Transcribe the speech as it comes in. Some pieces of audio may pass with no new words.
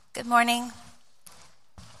Good morning.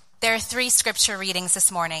 There are 3 scripture readings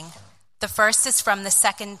this morning. The first is from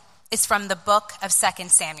the book of 2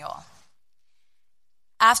 Samuel.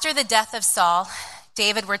 After the death of Saul,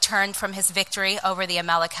 David returned from his victory over the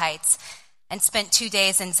Amalekites and spent 2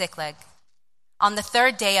 days in Ziklag. On the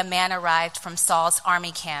 3rd day, a man arrived from Saul's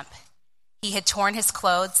army camp. He had torn his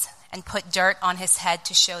clothes and put dirt on his head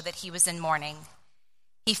to show that he was in mourning.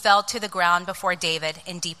 He fell to the ground before David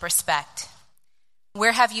in deep respect.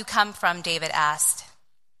 "Where have you come from?" David asked.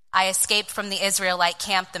 "I escaped from the Israelite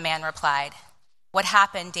camp," the man replied. "What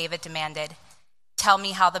happened?" David demanded. "Tell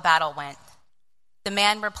me how the battle went." The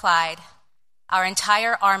man replied, "Our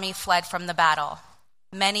entire army fled from the battle.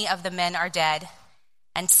 Many of the men are dead,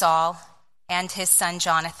 and Saul and his son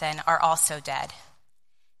Jonathan are also dead."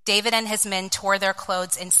 David and his men tore their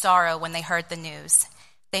clothes in sorrow when they heard the news.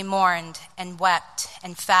 They mourned and wept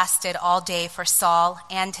and fasted all day for Saul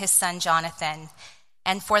and his son Jonathan,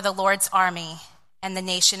 and for the Lord's army and the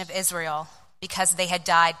nation of Israel, because they had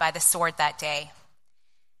died by the sword that day.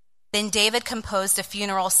 Then David composed a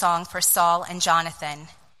funeral song for Saul and Jonathan,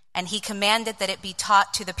 and he commanded that it be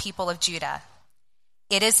taught to the people of Judah.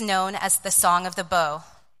 It is known as the Song of the Bow,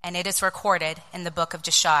 and it is recorded in the book of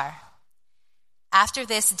Jashar. After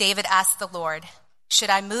this, David asked the Lord, "Should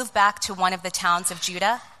I move back to one of the towns of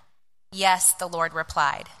Judah?" "Yes," the Lord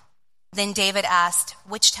replied. Then David asked,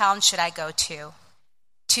 "Which town should I go to?"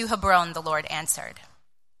 "To Hebron," the Lord answered.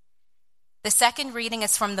 The second reading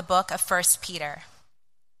is from the book of 1 Peter.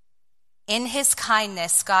 In his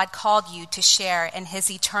kindness, God called you to share in his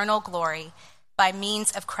eternal glory by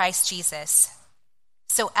means of Christ Jesus.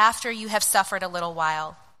 So after you have suffered a little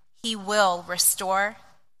while, he will restore,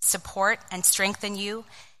 support, and strengthen you,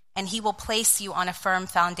 and he will place you on a firm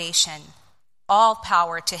foundation. All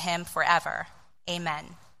power to him forever.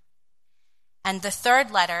 Amen. And the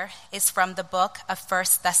third letter is from the book of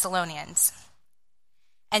 1 Thessalonians.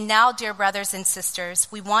 And now, dear brothers and sisters,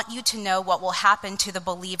 we want you to know what will happen to the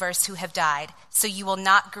believers who have died, so you will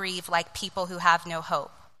not grieve like people who have no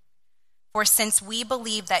hope. For since we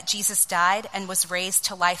believe that Jesus died and was raised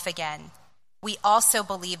to life again, we also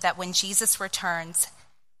believe that when Jesus returns,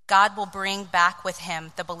 God will bring back with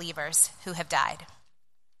him the believers who have died.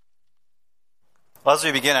 Well, as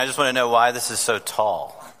we begin, I just want to know why this is so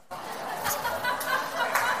tall.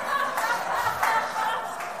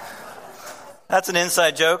 That's an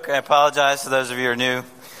inside joke. I apologize to those of you who are new.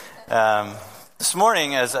 This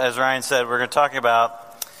morning, as Ryan said, we're going to talk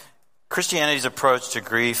about Christianity's approach to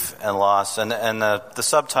grief and loss. And the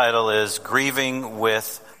subtitle is Grieving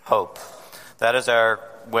with Hope. That is our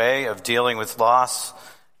way of dealing with loss,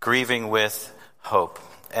 grieving with hope.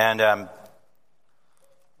 And,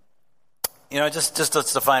 just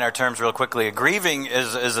let's define our terms real quickly. Grieving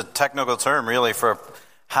is a technical term, really, for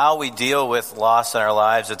how we deal with loss in our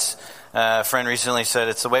lives. It's a friend recently said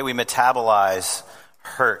it's the way we metabolize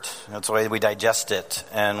hurt. It's the way we digest it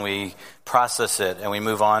and we process it and we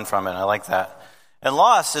move on from it. I like that. And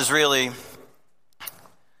loss is really,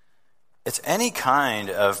 it's any kind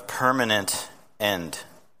of permanent end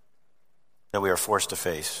that we are forced to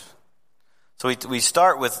face. So we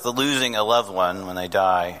start with the losing a loved one when they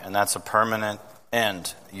die, and that's a permanent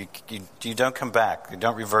end. You don't come back. You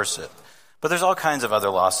don't reverse it. But there's all kinds of other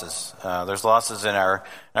losses. There's losses in our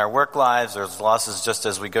work lives. There's losses just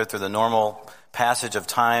as we go through the normal passage of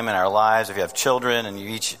time in our lives. If you have children and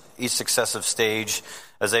each successive stage,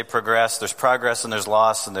 as they progress, there's progress and there's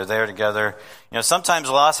loss, and they're there together. Sometimes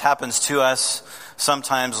loss happens to us.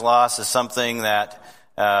 Sometimes loss is something that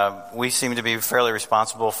we seem to be fairly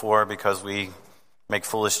responsible for because we make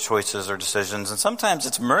foolish choices or decisions. And sometimes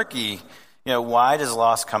it's murky. Why does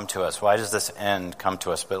loss come to us? Why does this end come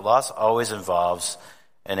to us? But loss always involves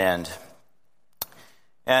an end.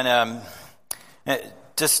 And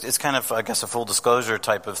it's kind of, I guess, a full disclosure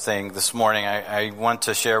type of thing this morning. I want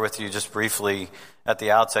to share with you just briefly at the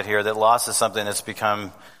outset here that loss is something that's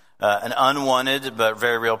become an unwanted but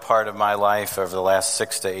very real part of my life over the last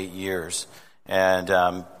 6 to 8 years. And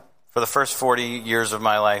for the first 40 years of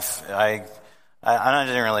my life, I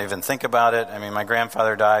didn't really even think about it. I mean, my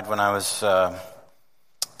grandfather died when I was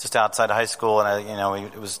just outside of high school,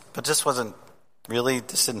 and but this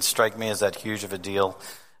didn't strike me as that huge of a deal.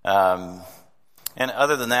 And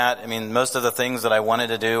other than that, I mean, most of the things that I wanted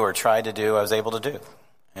to do or tried to do, I was able to do.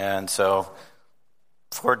 And so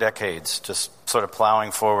 4 decades, just sort of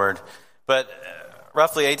plowing forward. But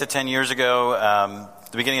roughly 8 to 10 years ago,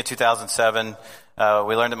 the beginning of 2007,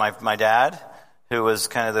 we learned that my dad, who was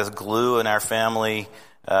kind of the glue in our family,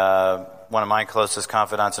 one of my closest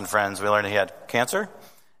confidants and friends, we learned he had cancer,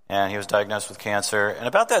 and he was diagnosed with cancer. And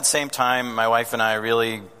about that same time, my wife and I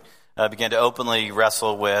really began to openly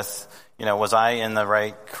wrestle with, was I in the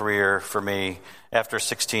right career for me after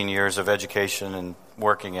 16 years of education and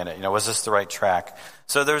working in it? Was this the right track?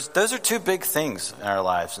 So those are two big things in our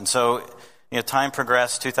lives. And so, time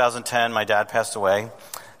progressed. 2010, my dad passed away,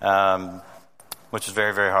 which was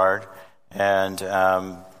very, very hard. And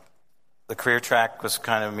the career track was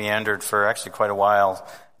kind of meandered for actually quite a while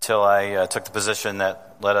until I took the position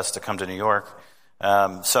that led us to come to New York.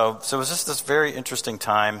 So it was just this very interesting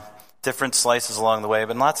time, different slices along the way,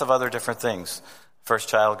 but lots of other different things. First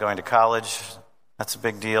child going to college, that's a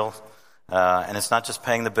big deal. And it's not just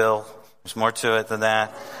paying the bill. There's more to it than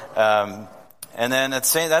that. And then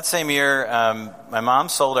that same year, my mom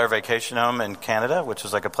sold our vacation home in Canada, which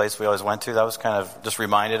was like a place we always went to. That was kind of just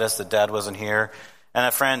reminded us that Dad wasn't here.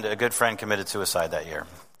 And a good friend committed suicide that year,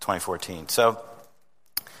 2014. So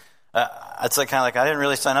it's kind of like I didn't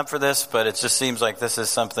really sign up for this, but it just seems like this is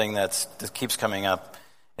something that keeps coming up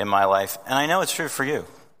in my life. And I know it's true for you.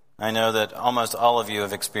 I know that almost all of you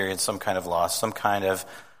have experienced some kind of loss, some kind of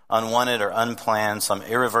unwanted or unplanned, some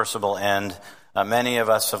irreversible end. Many of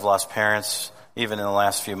us have lost parents, even in the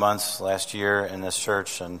last few months, last year in this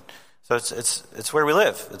church. And so it's where we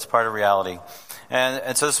live. It's part of reality.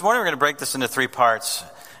 And so this morning we're going to break this into 3 parts.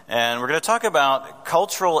 And we're going to talk about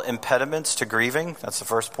cultural impediments to grieving. That's the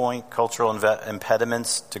first point, cultural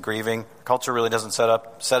impediments to grieving. Culture really doesn't set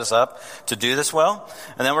us up to do this well.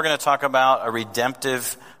 And then we're going to talk about a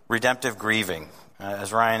redemptive grieving.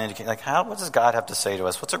 As Ryan indicated, what does God have to say to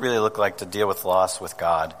us? What's it really look like to deal with loss with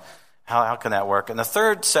God? How can that work? And the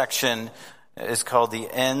third section is called the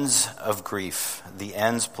ends of grief. The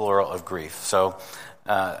ends, plural, of grief. So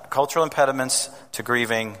cultural impediments to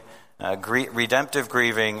grieving, redemptive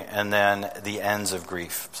grieving, and then the ends of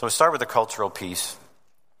grief. So we start with the cultural piece.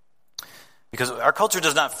 Because our culture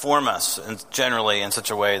does not form us generally in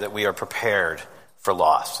such a way that we are prepared for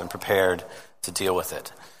loss and prepared to deal with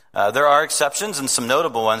it. There are exceptions, and some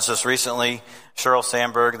notable ones. Just recently, Sheryl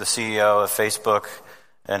Sandberg, the CEO of Facebook,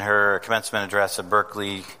 in her commencement address at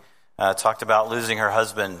Berkeley, talked about losing her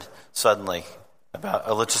husband suddenly, about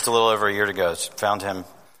just a little over a year ago. She found him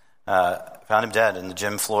dead in the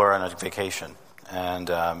gym floor on a vacation. And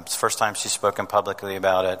it's the first time she's spoken publicly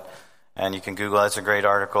about it. And you can Google it. It's a great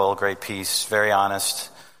article, great piece, very honest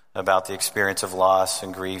about the experience of loss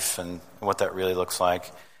and grief and what that really looks like.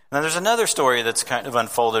 And then there's another story that's kind of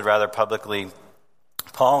unfolded rather publicly.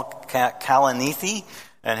 Paul Kalanithi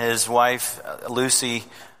and his wife, Lucy,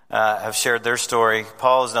 have shared their story.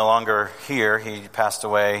 Paul is no longer here. He passed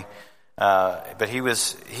away. But he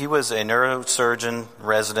was a neurosurgeon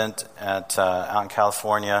resident out in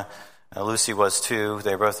California. Lucy was too.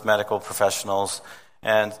 They were both medical professionals.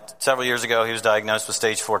 And several years ago, he was diagnosed with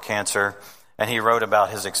stage 4 cancer. And he wrote about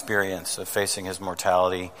his experience of facing his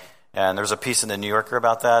mortality. And there was a piece in the New Yorker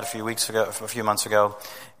about that a few months ago.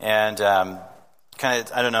 And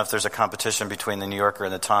I don't know if there's a competition between the New Yorker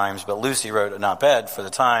and the Times, but Lucy wrote an op-ed for the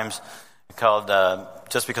Times called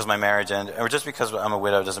 "Just Because My Marriage Ended," or "Just Because I'm a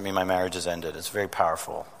Widow Doesn't Mean My Marriage Is Ended." It's a very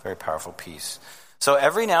powerful piece. So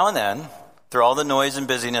every now and then, through all the noise and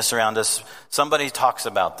busyness around us, somebody talks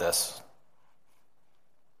about this.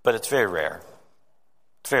 But it's very rare.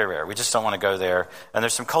 It's very rare. We just don't want to go there. And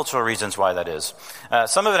there's some cultural reasons why that is.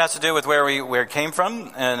 Some of it has to do with where it came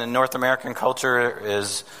from. And North American culture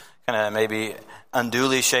is kind of maybe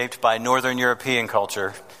unduly shaped by Northern European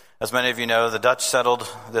culture. As many of you know, the Dutch settled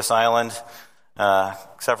this island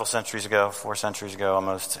several centuries ago, 4 centuries ago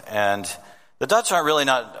almost. And the Dutch aren't really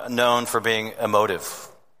not known for being emotive.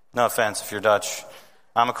 No offense if you're Dutch.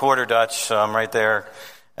 I'm a quarter Dutch, so I'm right there.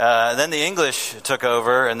 Then the English took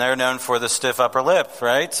over, and they're known for the stiff upper lip,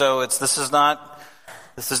 right? So this is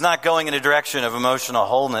not going in a direction of emotional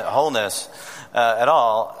wholeness at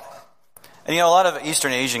all. And a lot of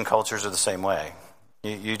Eastern Asian cultures are the same way.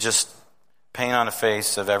 You just paint on a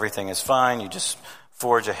face of everything is fine. You just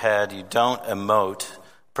forge ahead. You don't emote,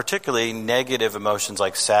 particularly negative emotions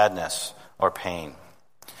like sadness or pain.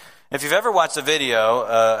 If you've ever watched a video,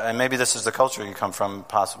 and maybe this is the culture you come from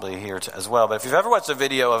possibly here as well, but if you've ever watched a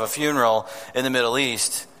video of a funeral in the Middle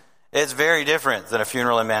East, it's very different than a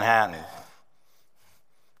funeral in Manhattan.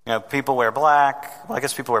 People wear black. Well, I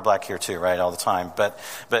guess people wear black here too, right, all the time. But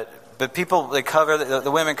people, they cover,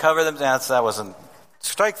 the women cover them. That wasn't,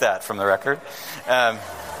 strike that from the record.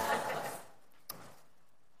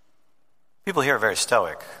 People here are very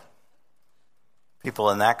stoic. People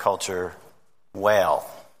in that culture wail.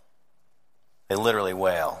 They literally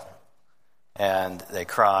wail, and they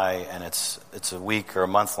cry, and it's a week or a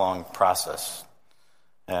month-long process.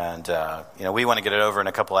 And, we want to get it over in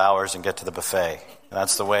a couple hours and get to the buffet.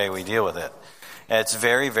 That's the way we deal with it. And it's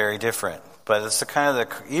very, very different But it's the kind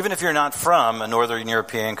of even if you're not from a Northern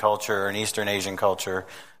European culture or an Eastern Asian culture,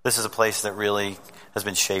 this is a place that really has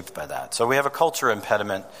been shaped by that. So we have a culture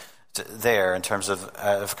impediment there in terms of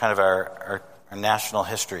kind of our national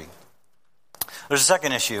history. There's a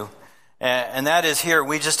second issue, and that is here,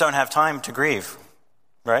 we just don't have time to grieve,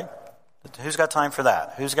 right? Who's got time for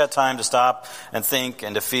that? Who's got time to stop and think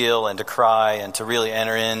and to feel and to cry and to really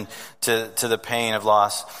enter in to the pain of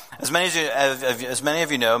loss? As many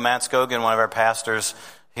of you know, Matt Scogan, one of our pastors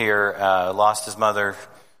here, lost his mother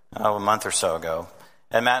a month or so ago.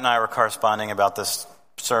 And Matt and I were corresponding about this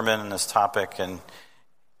sermon and this topic, and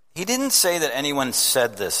he didn't say that anyone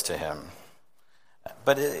said this to him.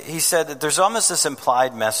 But he said that there's almost this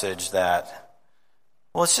implied message that,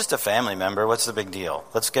 well, it's just a family member. What's the big deal?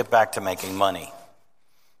 Let's get back to making money,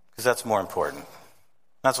 because that's more important.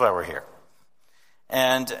 That's why we're here.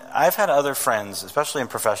 And I've had other friends, especially in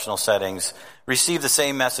professional settings, receive the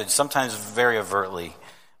same message, sometimes very overtly.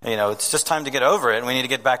 It's just time to get over it, and we need to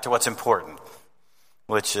get back to what's important,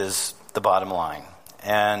 which is the bottom line.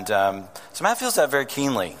 And so Matt feels that very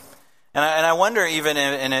keenly. And I wonder, even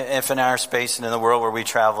if in our space and in the world where we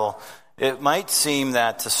travel, it might seem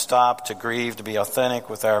that to stop, to grieve, to be authentic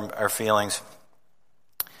with our feelings,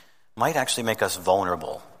 might actually make us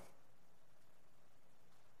vulnerable.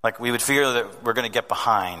 Like we would fear that we're going to get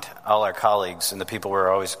behind all our colleagues and the people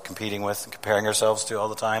we're always competing with and comparing ourselves to all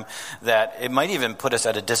the time, that it might even put us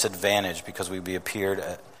at a disadvantage because we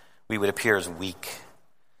would appear as weak.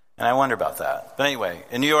 And I wonder about that. But anyway,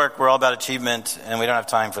 in New York, we're all about achievement, and we don't have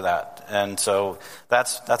time for that. And so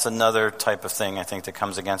that's another type of thing, I think, that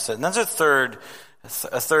comes against it. And there's a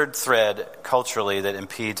third thread culturally that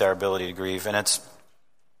impedes our ability to grieve, and it's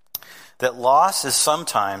that loss is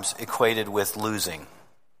sometimes equated with losing.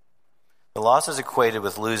 The loss is equated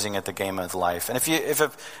with losing at the game of life. And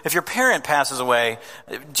if your parent passes away,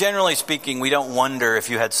 generally speaking, we don't wonder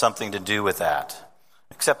if you had something to do with that.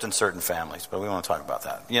 Except in certain families, but we won't talk about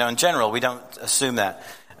that. In general, we don't assume that.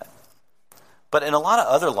 But in a lot of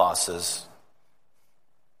other losses,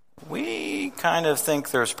 we kind of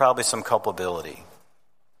think there's probably some culpability.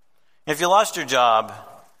 If you lost your job,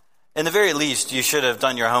 in the very least, you should have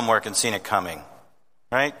done your homework and seen it coming,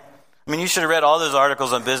 right? I mean, you should have read all those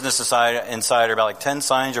articles on Business Insider about 10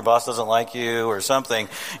 signs your boss doesn't like you or something.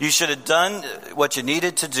 You should have done what you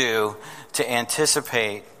needed to do to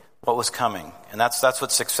anticipate what was coming. And that's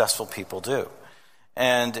what successful people do.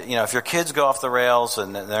 And, if your kids go off the rails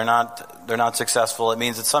and they're not successful, it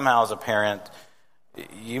means that somehow as a parent,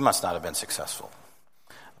 you must not have been successful.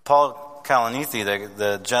 Paul Kalanithi,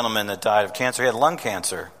 the gentleman that died of cancer, he had lung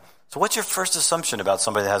cancer. So what's your first assumption about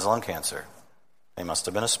somebody that has lung cancer? They must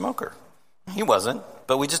have been a smoker. He wasn't,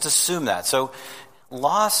 but we just assume that. So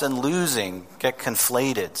loss and losing get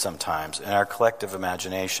conflated sometimes in our collective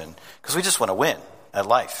imagination because we just want to win at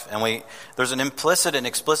life. And there's an implicit and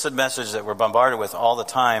explicit message that we're bombarded with all the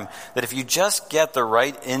time that if you just get the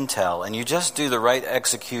right intel and you just do the right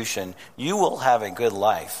execution, you will have a good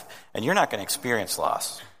life and you're not going to experience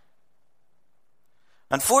loss.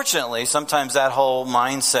 Unfortunately, sometimes that whole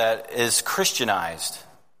mindset is Christianized.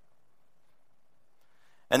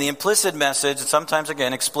 And the implicit message, and sometimes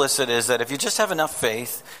again explicit, is that if you just have enough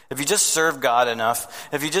faith, if you just serve God enough,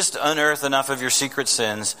 if you just unearth enough of your secret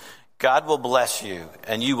sins, God will bless you,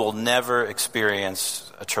 and you will never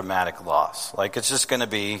experience a traumatic loss. It's just going to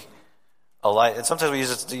be a life. And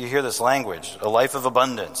sometimes you hear this language: a life of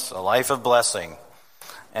abundance, a life of blessing.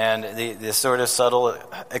 And the sort of subtle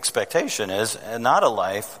expectation is not a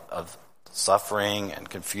life of suffering and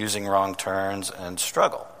confusing wrong turns and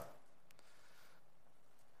struggle.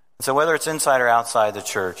 So whether it's inside or outside the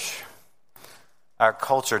church, our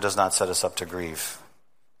culture does not set us up to grieve.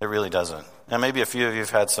 It really doesn't. And maybe a few of you have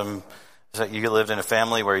had you lived in a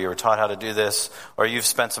family where you were taught how to do this, or you've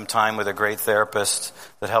spent some time with a great therapist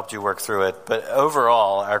that helped you work through it. But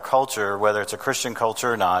overall, our culture, whether it's a Christian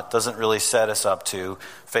culture or not, doesn't really set us up to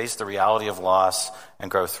face the reality of loss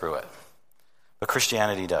and grow through it. But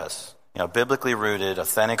Christianity does. Biblically rooted,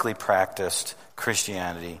 authentically practiced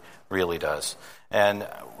Christianity really does. And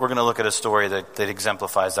we're going to look at a story that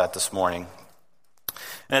exemplifies that this morning.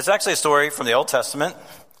 And it's actually a story from the Old Testament.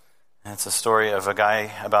 And it's a story of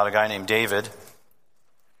about a guy named David.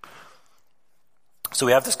 So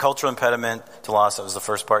we have this cultural impediment to loss. That was the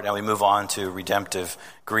first part. Now we move on to redemptive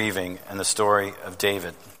grieving and the story of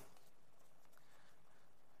David.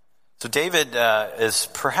 So David is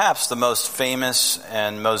perhaps the most famous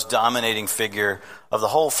and most dominating figure of the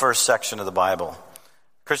whole first section of the Bible.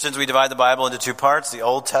 Christians, we divide the Bible into two parts: the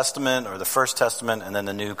Old Testament or the First Testament, and then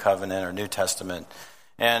the New Covenant or New Testament.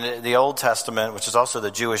 And the Old Testament, which is also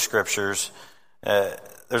the Jewish scriptures,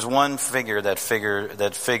 there's one figure that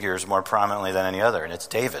figures more prominently than any other, and it's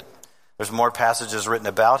David. There's more passages written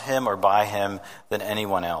about him or by him than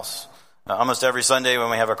anyone else. Almost every Sunday when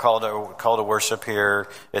we have a call to worship here,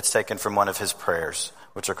 it's taken from one of his prayers,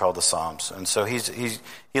 which are called the Psalms. And so he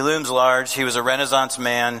looms large. He was a Renaissance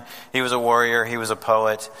man. He was a warrior. He was a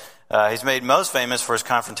poet. He's made most famous for his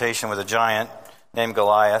confrontation with a giant named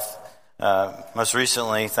Goliath. Most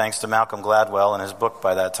recently, thanks to Malcolm Gladwell and his book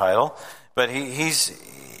by that title. But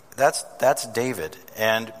that's David.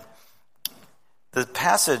 And the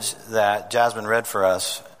passage that Jasmine read for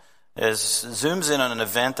us zooms in on an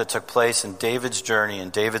event that took place in David's journey, in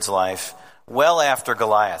David's life, well after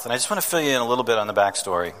Goliath. And I just want to fill you in a little bit on the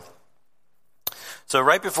backstory. So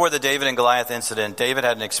right before the David and Goliath incident, David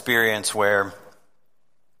had an experience where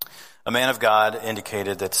a man of God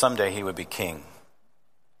indicated that someday he would be king.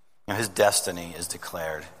 His destiny is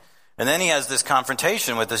declared. And then he has this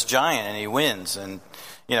confrontation with this giant, and he wins. And,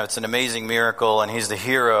 it's an amazing miracle, and he's the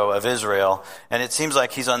hero of Israel. And it seems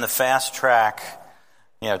like he's on the fast track,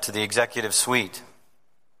 to the executive suite.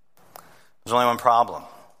 There's only one problem.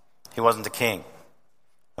 He wasn't the king.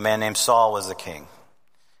 A man named Saul was the king.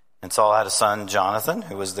 And Saul had a son, Jonathan,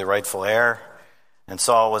 who was the rightful heir. And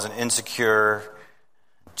Saul was an insecure,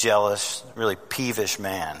 jealous, really peevish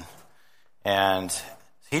man. And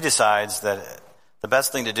he decides that the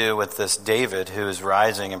best thing to do with this David, who is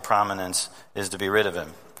rising in prominence, is to be rid of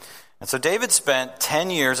him. And so David spent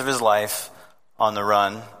 10 years of his life on the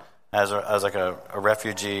run as a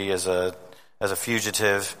refugee, as a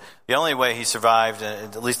fugitive. The only way he survived,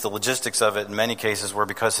 at least the logistics of it in many cases, were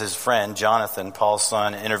because his friend, Jonathan, Paul's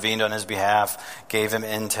son, intervened on his behalf, gave him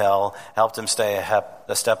intel, helped him stay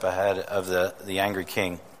a step ahead of the angry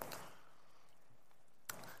king.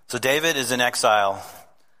 So David is in exile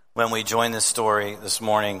when we join this story this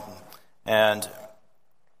morning. And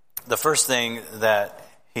the first thing that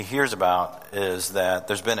he hears about is that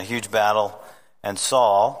there's been a huge battle, and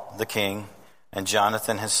Saul, the king, and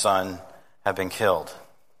Jonathan, his son, have been killed.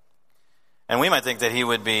 And we might think that he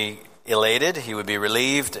would be elated, he would be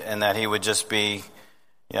relieved, and that he would just be,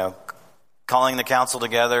 calling the council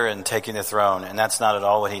together and taking the throne. And that's not at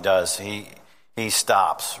all what he does. He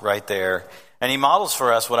stops right there. And he models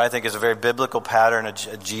for us what I think is a very biblical pattern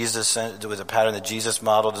of Jesus. It was a pattern that Jesus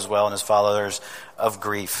modeled as well in his followers of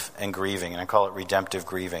grief and grieving. And I call it redemptive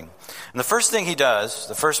grieving. And the first thing he does,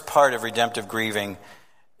 the first part of redemptive grieving,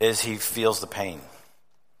 is he feels the pain.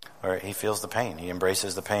 Or he feels the pain. He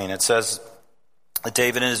embraces the pain. It says that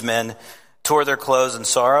David and his men tore their clothes in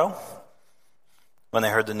sorrow when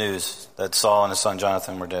they heard the news that Saul and his son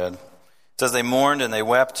Jonathan were dead. It says they mourned and they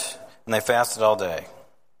wept and they fasted all day.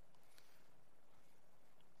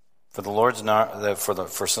 For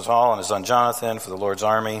Saul and his son Jonathan, for the Lord's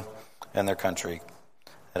army and their country.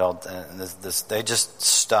 They just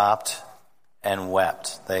stopped and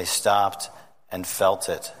wept. They stopped and felt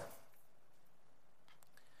it.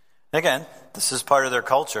 Again, this is part of their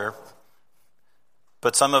culture,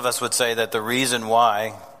 but some of us would say that the reason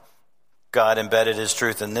why God embedded his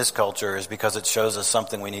truth in this culture is because it shows us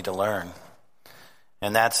something we need to learn.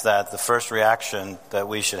 And that's that the first reaction that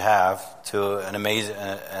we should have to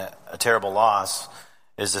a terrible loss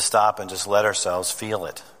is to stop and just let ourselves feel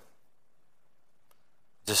it.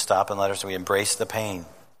 Just stop and let ourselves embrace the pain.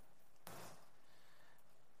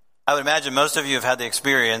 I would imagine most of you have had the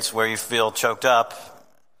experience where you feel choked up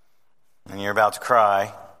and you're about to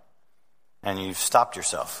cry and you've stopped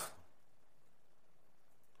yourself.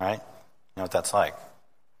 Right? You know what that's like.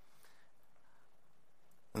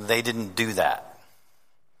 They didn't do that.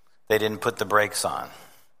 They didn't put the brakes on.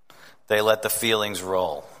 They let the feelings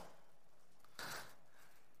roll.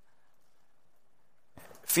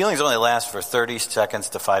 Feelings only last for 30 seconds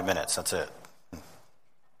to 5 minutes. That's it. So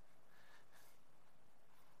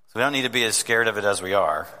we don't need to be as scared of it as we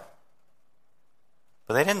are.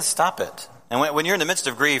 But they didn't stop it. And when you're in the midst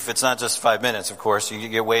of grief, it's not just 5 minutes, of course. You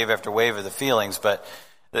get wave after wave of the feelings. But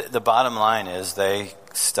the bottom line is they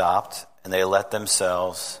stopped and they let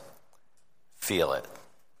themselves feel it.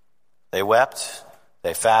 They wept,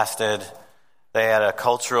 they fasted, they had a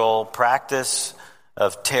cultural practice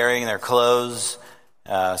of tearing their clothes.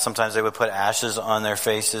 Sometimes they would put ashes on their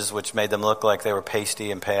faces, which made them look like they were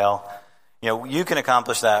pasty and pale. You can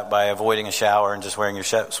accomplish that by avoiding a shower and just wearing your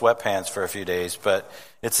sweatpants for a few days, but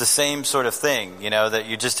it's the same sort of thing, that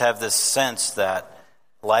you just have this sense that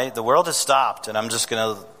the world has stopped and I'm just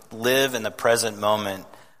going to live in the present moment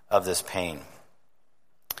of this pain.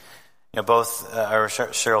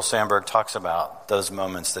 Sheryl Sandberg talks about those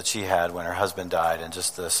moments that she had when her husband died and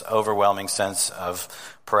just this overwhelming sense of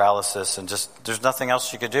paralysis and just there's nothing else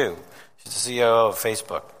she could do. She's the CEO of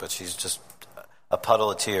Facebook, but she's just a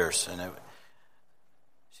puddle of tears. And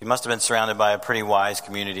she must have been surrounded by a pretty wise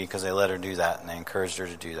community because they let her do that and they encouraged her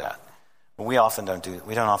to do that. But we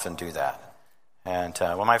don't often do that. And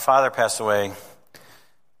when my father passed away,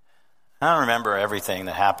 I don't remember everything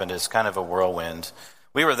that happened. It's kind of a whirlwind.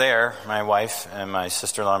 We were there, my wife and my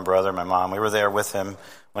sister-in-law and brother, my mom. We were there with him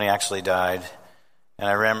when he actually died. And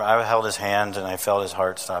I remember I held his hand and I felt his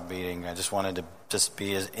heart stop beating. I just wanted to just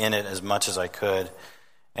be in it as much as I could.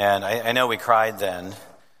 And I know we cried then,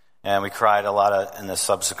 and we cried a lot in the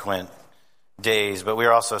subsequent days, but we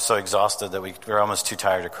were also so exhausted that we were almost too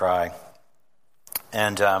tired to cry.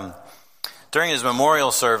 And during his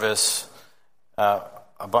memorial service,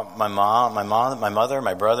 about my mom, my mother,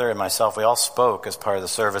 my brother, and myself, we all spoke as part of the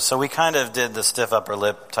service. So we kind of did the stiff upper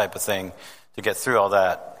lip type of thing to get through all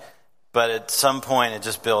that. But at some point, it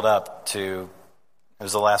just built up to, it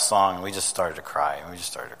was the last song, and we just started to cry. And we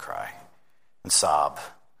just started to cry and sob.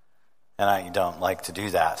 And I don't like to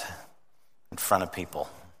do that in front of people.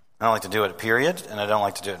 I don't like to do it, period, and I don't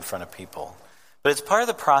like to do it in front of people. But it's part of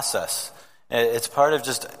the process. It's part of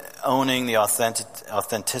just owning the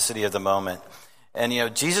authenticity of the moment. And,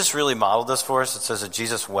 Jesus really modeled this for us. It says that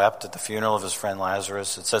Jesus wept at the funeral of his friend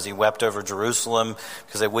Lazarus. It says he wept over Jerusalem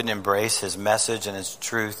because they wouldn't embrace his message and his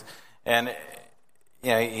truth. And,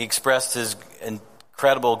 he expressed his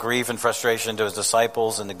incredible grief and frustration to his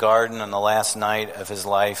disciples in the garden on the last night of his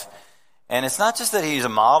life. And it's not just that he's a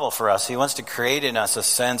model for us. He wants to create in us a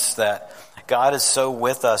sense that God is so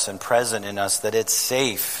with us and present in us that it's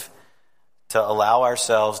safe to allow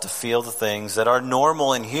ourselves to feel the things that are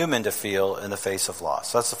normal and human to feel in the face of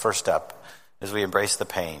loss. That's the first step, is we embrace the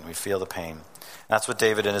pain. We feel the pain. That's what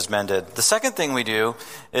David and his men did. The second thing we do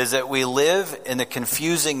is that we live in the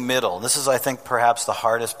confusing middle. This is, I think, perhaps the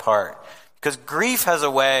hardest part. Because grief has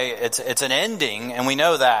a way, it's an ending, and we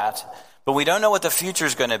know that, but we don't know what the future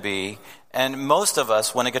is going to be. And most of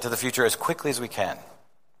us want to get to the future as quickly as we can.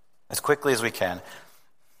 As quickly as we can.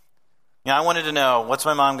 I wanted to know, what's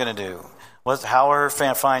my mom going to do? How are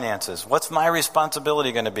her finances? What's my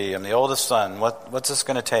responsibility going to be? I'm the oldest son. What's this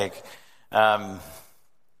going to take? And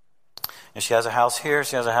she has a house here.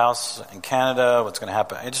 She has a house in Canada. What's going to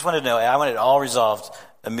happen? I just wanted to know. I wanted it all resolved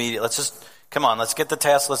immediately. Let's get the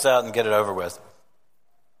task list out and get it over with.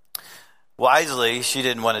 Wisely, she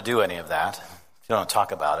didn't want to do any of that. She don't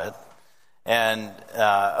talk about it. And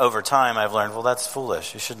over time, I've learned, that's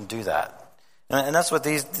foolish. You shouldn't do that. And that's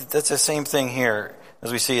that's the same thing here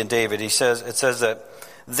as we see in David. It says that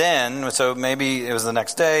then, so maybe it was the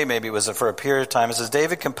next day, maybe it was for a period of time. It says,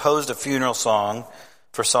 David composed a funeral song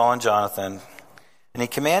for Saul and Jonathan, and he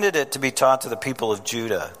commanded it to be taught to the people of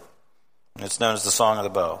Judah. And it's known as the Song of the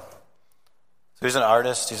Bow. So he's an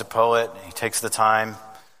artist, he's a poet, he takes the time.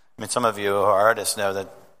 Some of you who are artists know that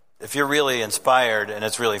if you're really inspired and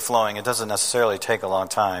it's really flowing, it doesn't necessarily take a long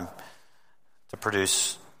time to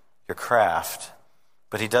produce your craft.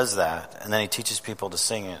 But he does that, and then he teaches people to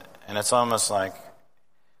sing it. And it's almost like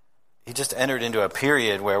he just entered into a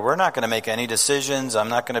period where we're not going to make any decisions. I'm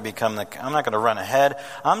not going to run ahead.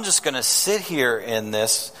 I'm just going to sit here in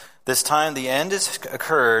this time. The end has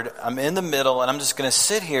occurred. I'm in the middle, and I'm just going to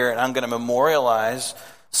sit here, and I'm going to memorialize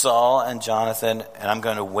Saul and Jonathan, and I'm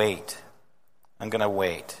going to wait. I'm going to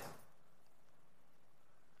wait.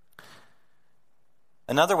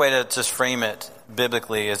 Another way to just frame it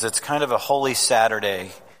biblically is it's kind of a Holy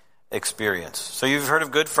Saturday experience. So you've heard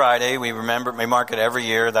of Good Friday. We mark it every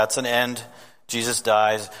year. That's an end. Jesus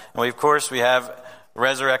dies. And of course, we have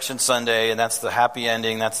Resurrection Sunday, and that's the happy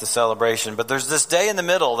ending. That's the celebration. But there's this day in the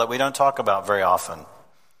middle that we don't talk about very often.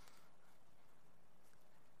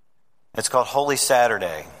 It's called Holy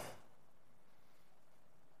Saturday,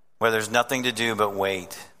 where there's nothing to do but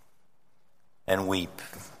wait and weep,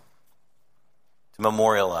 to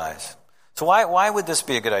memorialize. So why would this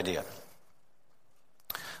be a good idea?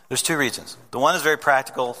 There's two reasons. The one is very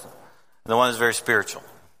practical, and the one is very spiritual.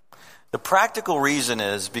 The practical reason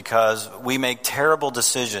is because we make terrible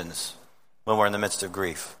decisions when we're in the midst of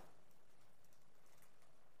grief.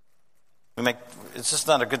 It's just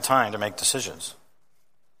not a good time to make decisions.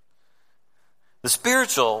 The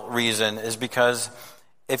spiritual reason is because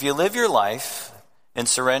if you live your life in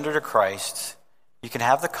surrender to Christ, you can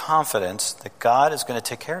have the confidence that God is going to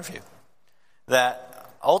take care of you.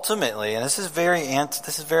 That ultimately, and this is very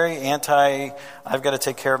anti, I've got to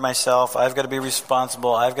take care of myself, I've got to be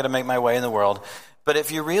responsible, I've got to make my way in the world. But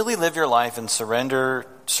if you really live your life in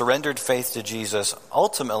surrendered faith to Jesus,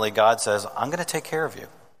 ultimately God says, I'm going to take care of you.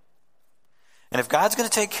 And if God's going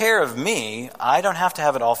to take care of me, I don't have to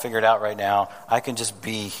have it all figured out right now. I can just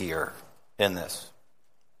be here in this.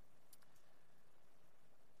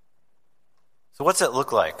 So what's it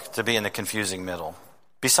look like to be in the confusing middle,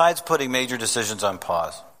 besides putting major decisions on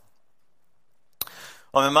pause?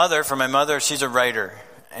 Well, for my mother, she's a writer,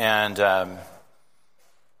 and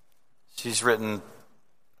she's written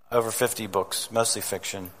over 50 books, mostly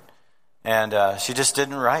fiction, and she just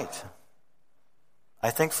didn't write. I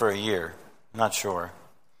think for a year, I'm not sure.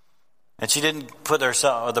 And she didn't put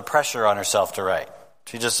the pressure on herself to write.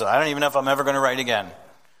 She just said, I don't even know if I'm ever going to write again.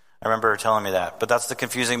 I remember her telling me that. But that's the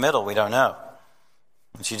confusing middle. We don't know.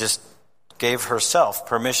 And she just gave herself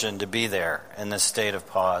permission to be there in this state of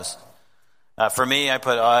pause. For me, I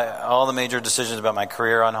put all the major decisions about my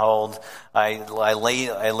career on hold. I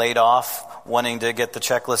laid off wanting to get the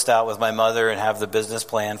checklist out with my mother and have the business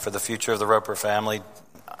plan for the future of the Roper family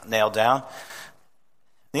nailed down.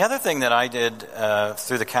 The other thing that I did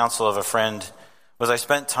through the counsel of a friend was I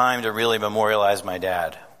spent time to really memorialize my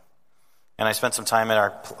dad. And I spent some time at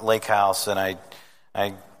our lake house, and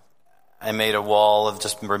I made a wall of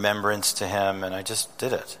just remembrance to him, and I just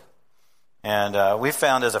did it. And we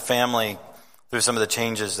found as a family, through some of the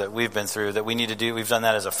changes that we've been through, that we need to do. We've done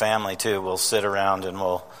that as a family too. We'll sit around and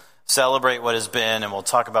we'll celebrate what has been, and we'll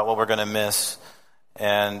talk about what we're going to miss,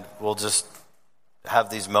 and we'll just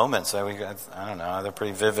have these moments. I don't know, they're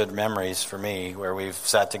pretty vivid memories for me where we've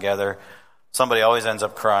sat together. Somebody always ends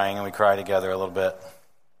up crying, and we cry together a little bit.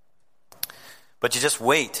 But you just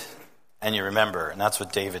wait and you remember, and that's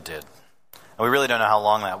what David did. And we really don't know how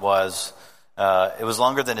long that was. It was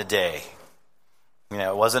longer than a day.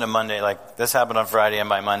 It wasn't a Monday, like this happened on Friday, and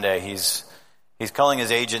by Monday he's calling his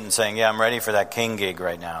agent and saying, yeah, I'm ready for that King gig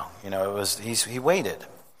right now. He waited.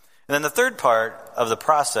 And then the third part of the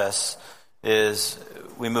process is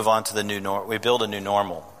we move on to the new normal. We build a new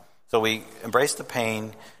normal. So we embrace the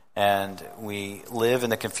pain, and we live in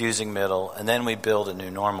the confusing middle, and then we build a new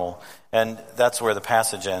normal. And that's where the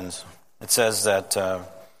passage ends. It says that,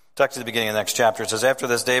 back to the beginning of the next chapter, it says, after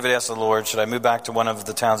this, David asked the Lord, should I move back to one of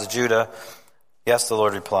the towns of Judah? Yes, the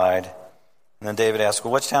Lord replied. And then David asked,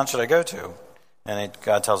 well, which town should I go to? And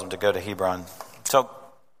God tells him to go to Hebron.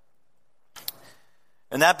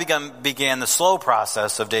 And that began the slow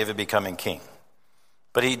process of David becoming king.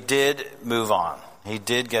 But he did move on. He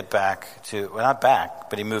did get back to, well, not back,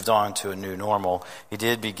 but he moved on to a new normal. He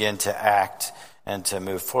did begin to act and to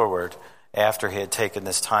move forward after he had taken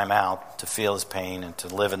this time out to feel his pain and to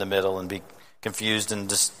live in the middle and be confused and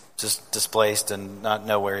just displaced and not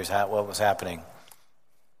know where what was happening.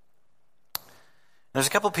 There's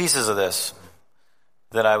a couple pieces of this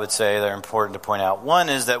that I would say that are important to point out. One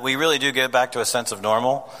is that we really do get back to a sense of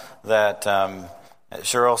normal. That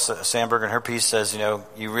Sheryl Sandberg in her piece says,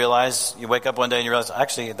 you realize, you wake up one day and you realize,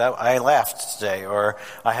 actually, I laughed today, or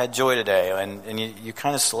I had joy today. And you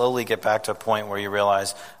kind of slowly get back to a point where you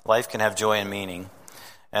realize life can have joy and meaning.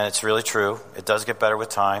 And it's really true. It does get better with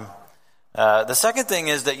time. The second thing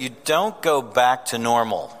is that you don't go back to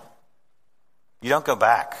normal. You don't go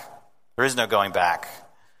back. There is no going back.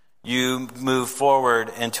 You move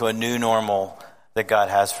forward into a new normal that God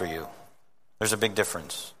has for you. There's a big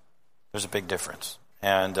difference.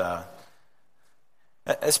 And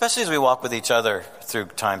especially as we walk with each other through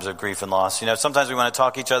times of grief and loss. Sometimes we want to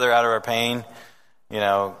talk each other out of our pain,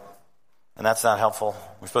 and that's not helpful.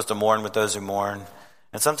 We're supposed to mourn with those who mourn.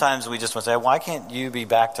 And sometimes we just want to say, why can't you be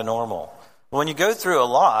back to normal? Well, when you go through a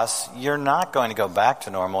loss, you're not going to go back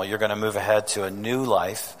to normal. You're going to move ahead to a new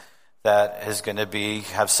life that is going to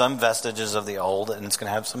have some vestiges of the old, and it's going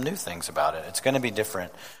to have some new things about it. It's going to be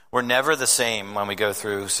different. We're never the same when we go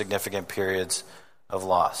through significant periods of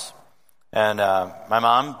loss. And my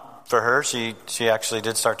mom, for her, she actually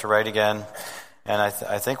did start to write again. And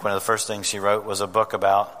I think one of the first things she wrote was a book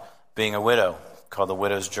about being a widow called The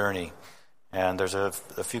Widow's Journey. And there's a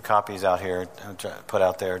few copies out here put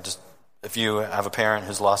out there. Just if you have a parent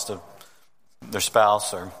who's lost their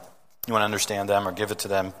spouse, or you want to understand them or give it to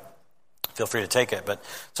them, feel free to take it. But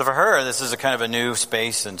so for her, this is a kind of a new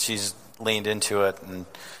space, and she's leaned into it, and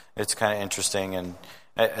it's kind of interesting. And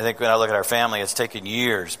I think when I look at our family, it's taken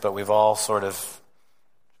years, but we've all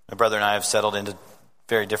my brother and I have settled into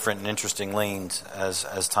very different and interesting lanes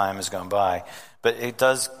as time has gone by. But it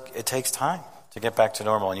takes time to get back to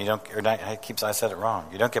normal, and I said it wrong.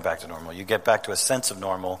 You don't get back to normal. You get back to a sense of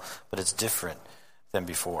normal, but it's different than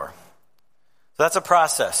before. So that's a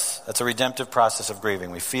process. That's a redemptive process of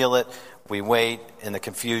grieving. We feel it, we wait in the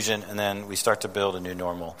confusion, and then we start to build a new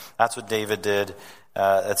normal. That's what David did.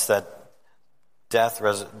 It's that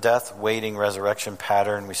death, waiting, resurrection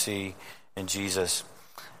pattern we see in Jesus.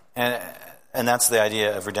 And that's the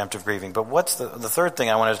idea of redemptive grieving. But what's the third thing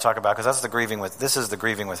I wanted to talk about, because that's the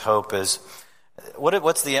grieving with hope, is what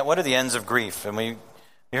are the ends of grief? And we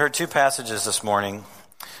heard two passages this morning.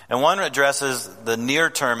 And one addresses the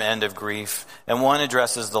near-term end of grief, and one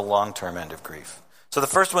addresses the long-term end of grief. So the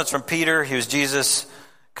first one's from Peter. He was Jesus'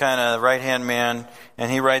 kind of right-hand man,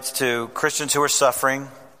 and he writes to Christians who are suffering,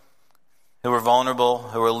 who are vulnerable,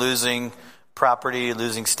 who are losing property,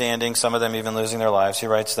 losing standing, some of them even losing their lives. He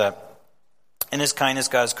writes that, in his kindness,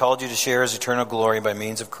 God has called you to share his eternal glory by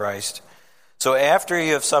means of Christ. So after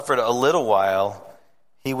you have suffered a little while,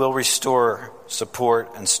 he will restore,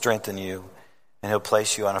 support, and strengthen you, and he'll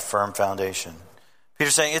place you on a firm foundation.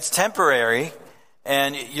 Peter's saying it's temporary,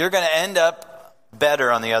 and you're going to end up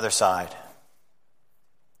better on the other side.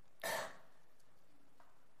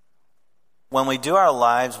 When we do our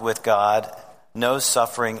lives with God, no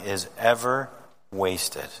suffering is ever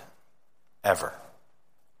wasted. Ever.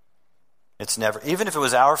 It's never, even if it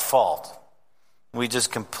was our fault, we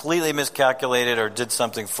just completely miscalculated or did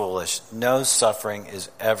something foolish, no suffering is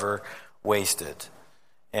ever wasted.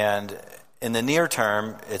 And in the near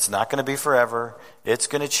term, it's not going to be forever. It's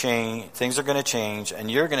going to change. Things are going to change, and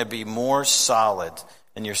you're going to be more solid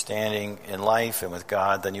in your standing in life and with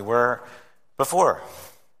God than you were before.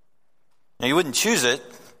 Now, you wouldn't choose it,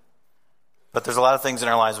 but there's a lot of things in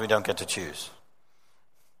our lives we don't get to choose.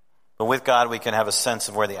 But with God, we can have a sense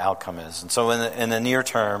of where the outcome is. And so in the near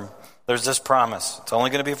term, there's this promise. It's only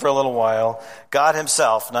going to be for a little while. God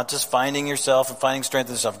himself, not just finding yourself and finding strength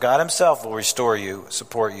in yourself, God himself will restore you,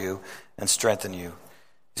 support you, and strengthen you.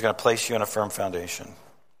 He's going to place you on a firm foundation.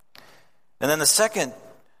 And then the second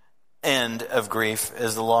end of grief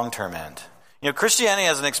is the long-term end. You know, Christianity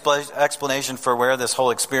has an explanation for where this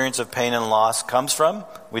whole experience of pain and loss comes from.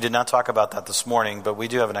 We did not talk about that this morning, but we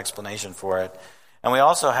do have an explanation for it. And we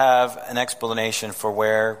also have an explanation for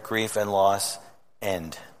where grief and loss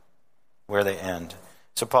end, where they end.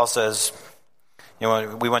 So Paul says, you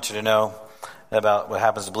know, we want you to know about what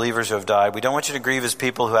happens to believers who have died. We don't want you to grieve as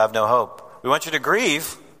people who have no hope. We want you to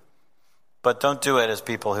grieve, but don't do it as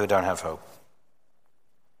people who don't have hope.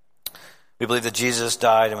 We believe that Jesus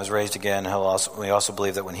died and was raised again. We also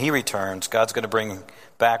believe that when he returns, God's going to bring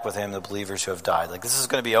back with him the believers who have died. Like, this is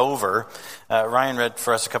going to be over. Ryan read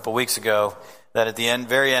for us a couple weeks ago that at the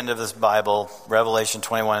very end of this Bible, Revelation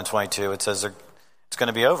 21 and 22, it says it's going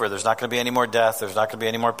to be over. There's not going to be any more death. There's not going to be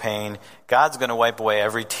any more pain. God's going to wipe away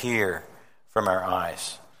every tear from our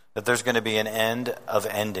eyes. That there's going to be an end of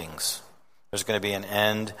endings. There's going to be an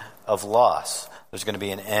end of loss. There's going to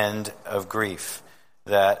be an end of grief.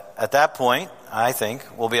 That at that point, I think,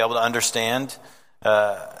 we'll be able to understand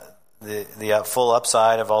the full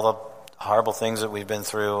upside of all the horrible things that we've been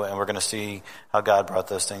through, and we're going to see how God brought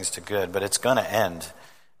those things to good. But it's going to end.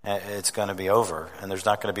 It's going to be over, and there's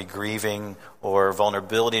not going to be grieving or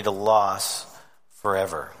vulnerability to loss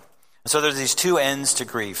forever. And so there's these two ends to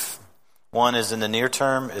grief. One is in the near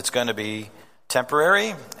term, it's going to be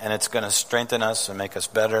temporary, and it's going to strengthen us and make us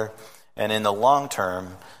better. And in the long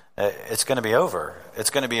term, it's going to be over. It's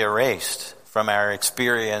going to be erased from our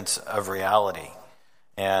experience of reality,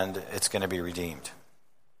 and it's going to be redeemed.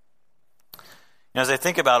 You know, as I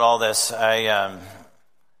think about all this, I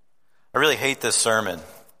really hate this sermon.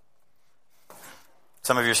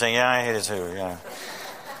 Some of you are saying, yeah, I hate it too, yeah.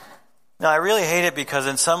 No, I really hate it because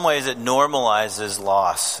in some ways it normalizes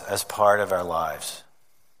loss as part of our lives.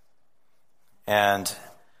 And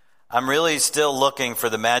I'm really still looking for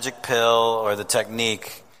the magic pill or the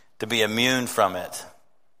technique to be immune from it,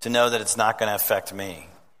 to know that it's not going to affect me.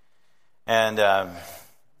 And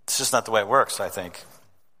it's just not the way it works, I think.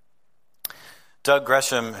 Doug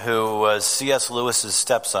Gresham, who was C.S. Lewis's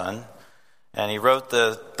stepson, and he wrote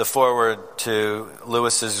the foreword to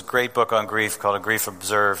Lewis's great book on grief called A Grief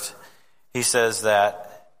Observed. He says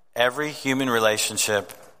that every human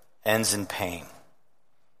relationship ends in pain.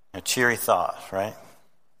 A cheery thought, right?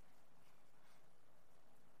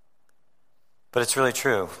 But it's really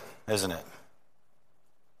true, isn't it?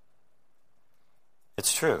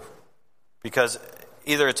 It's true. Because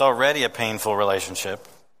either it's already a painful relationship,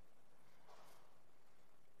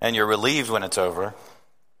 and you're relieved when it's over,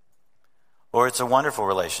 or it's a wonderful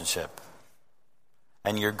relationship,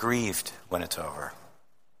 and you're grieved when it's over.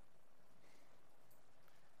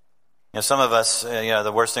 You know, some of us,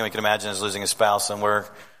 the worst thing we can imagine is losing a spouse, and we're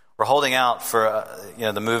holding out for,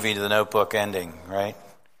 the movie The Notebook ending, right?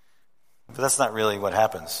 But that's not really what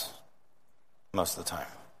happens most of the time.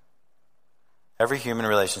 Every human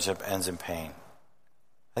relationship ends in pain.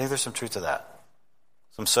 I think there's some truth to that.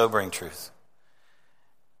 Some sobering truth.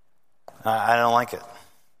 I don't like it.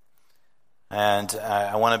 And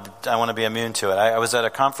I want to be immune to it. I was at a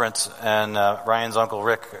conference, and Ryan's uncle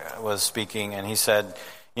Rick was speaking, and he said,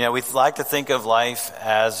 we'd like to think of life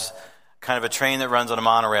as kind of a train that runs on a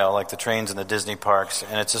monorail, like the trains in the Disney parks,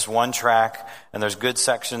 and it's just one track, and there's good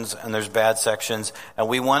sections and there's bad sections, and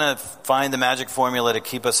we want to find the magic formula to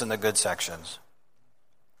keep us in the good sections.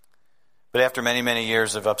 But after many, many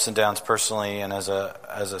years of ups and downs personally and as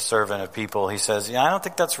a servant of people, he says, I don't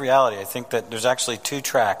think that's reality. I think that there's actually two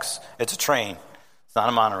tracks. It's a train. It's not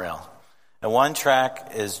a monorail. And one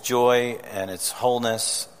track is joy and it's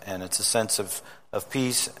wholeness and it's a sense of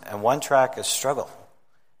peace, and one track is struggle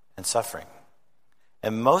and suffering.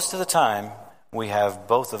 And most of the time, we have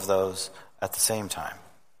both of those at the same time.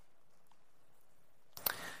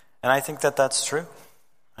 And I think that that's true.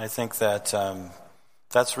 I think that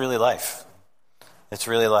that's really life. It's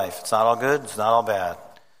really life. It's not all good. It's not all bad.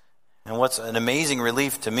 And what's an amazing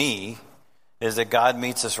relief to me is that God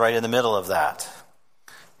meets us right in the middle of that.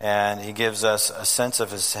 And he gives us a sense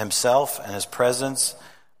of himself and his presence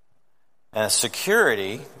and a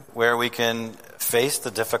security where we can face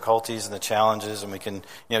the difficulties and the challenges, and we can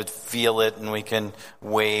feel it, and we can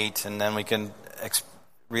wait, and then we can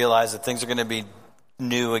realize that things are going to be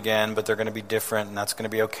new again, but they're going to be different, and that's going to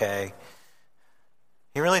be okay.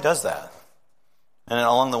 He really does that. And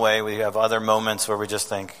along the way, we have other moments where we just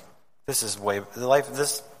think, this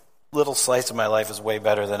little slice of my life is way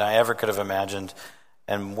better than I ever could have imagined,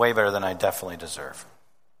 and way better than I definitely deserve.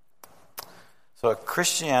 So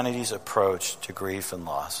Christianity's approach to grief and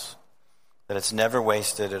loss, that it's never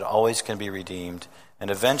wasted, it always can be redeemed, and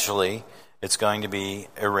eventually it's going to be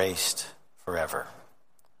erased forever.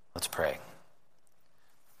 Let's pray.